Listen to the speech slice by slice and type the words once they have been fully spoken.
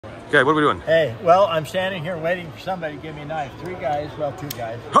Okay, what are we doing? Hey, well, I'm standing here waiting for somebody to give me a knife. 3 guys, well, 2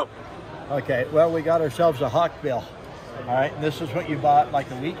 guys. Oh! Okay, well, we got ourselves a hawkbill. All right, and this is what you bought like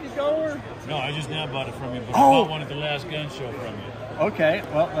a week ago, or? No, I just now bought it from you, but I bought one at the last gun show from you. Okay,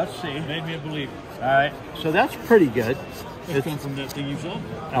 well, let's see. It made me a believer. All right, so that's pretty good. It's come from that thing you sold.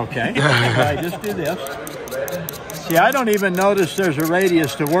 Okay, I just do this. See, I don't even notice there's a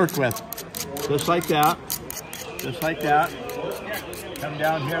radius to work with. Just like that, just like that. Come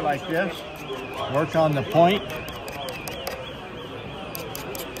down here like this, work on the point,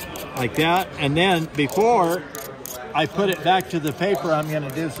 like that, and then before I put it back to the paper, I'm going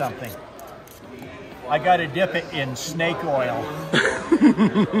to do something. I got to dip it in snake oil.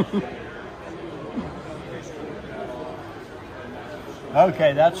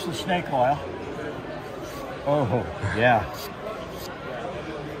 Okay, that's the snake oil. Oh, yeah.